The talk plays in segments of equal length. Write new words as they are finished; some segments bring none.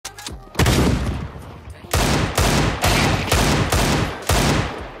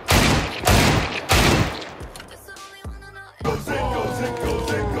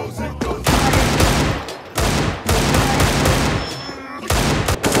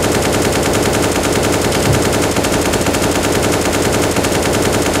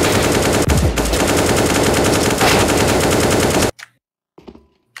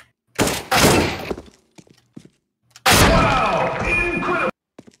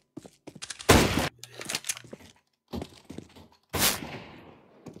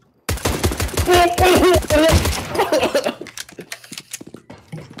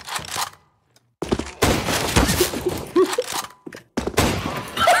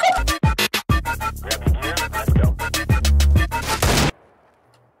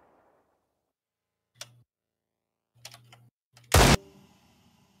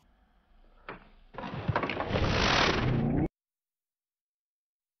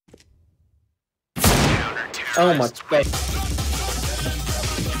Oh my face.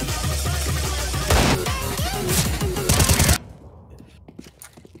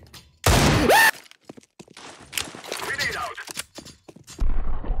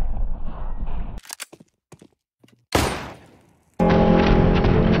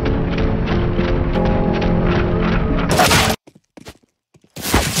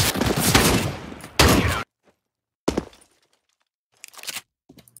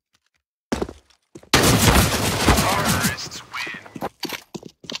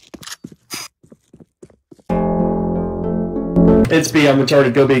 It's B, I'm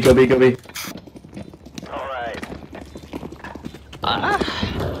retarded. Go B, go B, go B. Alright.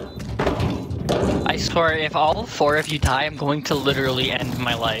 I swear, if all four of you die, I'm going to literally end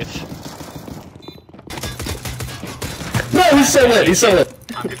my life. No, he's so lit, he's so lit.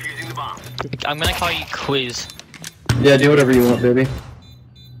 I'm defusing the bomb. I'm gonna call you Quiz. Yeah, do whatever you want, baby.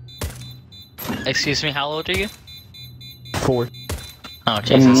 Excuse me, how old are you? 4. Oh,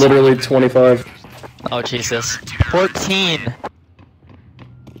 Jesus. I'm literally 25. Oh, Jesus. 14!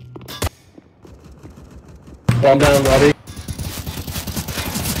 Bomb down, Robbie.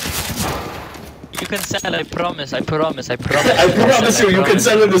 You can sell, I promise, I promise, I promise. I promise you, you can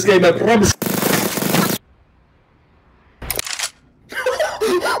sell in this game, I promise.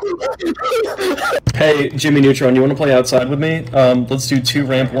 Hey, Jimmy Neutron, you wanna play outside with me? Let's do 2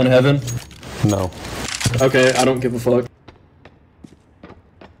 ramp, 1 heaven. No. Okay, I don't give a fuck.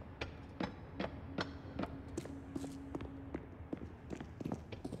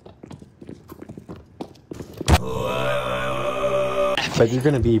 But you're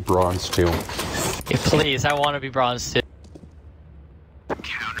gonna be bronze too. Yeah, please, I want to be bronze too.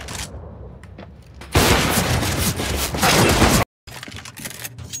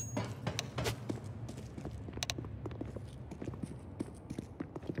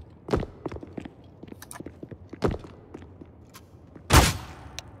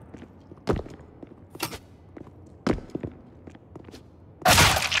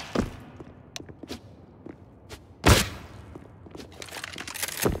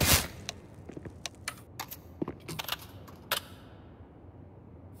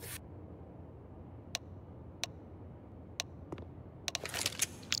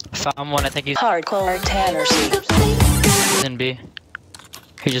 Found one, I think he's Hardcore Tanner seems. in B.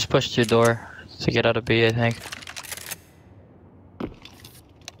 He just pushed your door to get out of B, I think.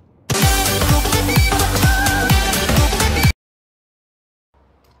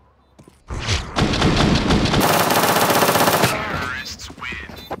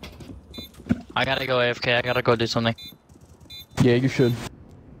 I gotta go AFK, I gotta go do something. Yeah, you should.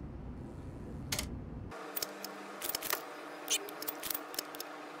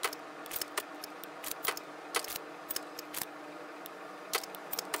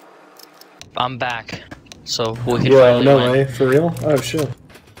 I'm back, so we can Yeah, finally no win. way, for real? Oh shit.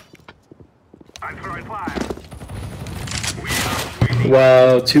 I'm throwing fire.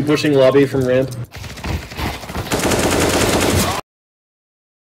 Wow, 2 pushing lobby from ramp.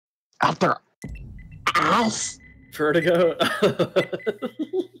 Out there. Ass. Vertigo. I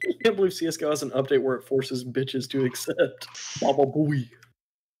can't believe CSGO has an update where it forces bitches to accept. Baba booey.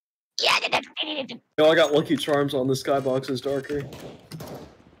 Yo, I got Lucky Charms on. The skybox is darker.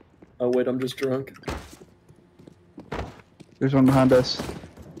 Oh wait, I'm just drunk. There's one behind us.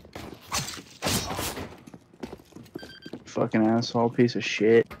 Fucking asshole, piece of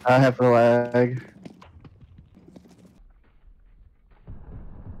shit. I have a lag.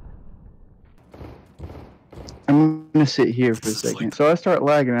 I'm gonna sit here for a second. So I start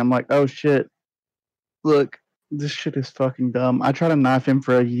lagging, I'm like, oh shit. Look, this shit is fucking dumb. I tried to knife him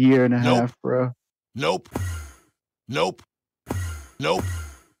for a year and a half, bro. Nope. Nope. Nope.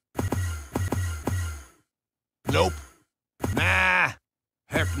 Nope. Nah.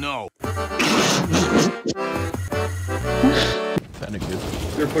 Heck no. Kinda good.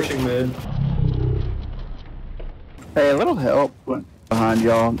 They're pushing mid. Hey, a little help behind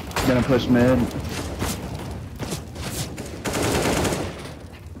y'all. Gonna push mid.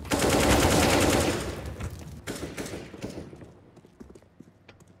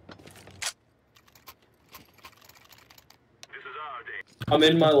 I'm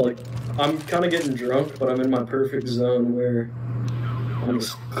in my, like, I'm kind of getting drunk, but I'm in my perfect zone where I'm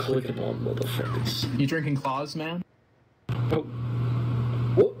just clicking on motherfuckers. You drinking claws, man? Oh.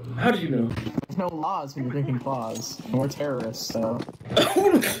 What? How did you know? There's no laws when you're drinking claws. And we're terrorists, so.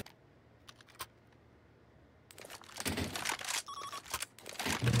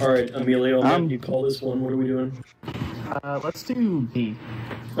 Alright, Emilio, you call this one. What are we doing? Let's do B.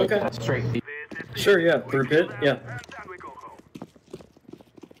 Okay. That's straight B. Sure, yeah. Third pit? Yeah.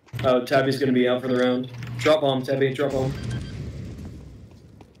 Tabby's gonna be out for the round. Drop bomb, Tabby, drop bomb.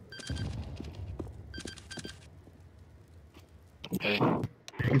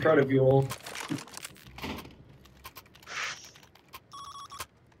 I'm proud of you all.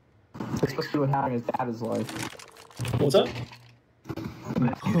 It's supposed to be what having his dad is like. What's up?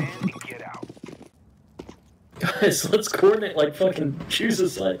 Get out. Guys, let's coordinate like fucking choose a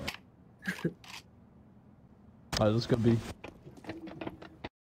side. Alright, let's go B.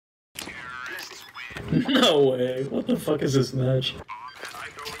 No way. What the fuck is this match?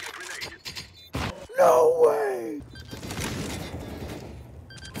 No way!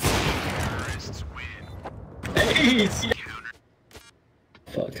 Hey!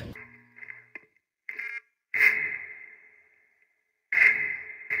 Fuck.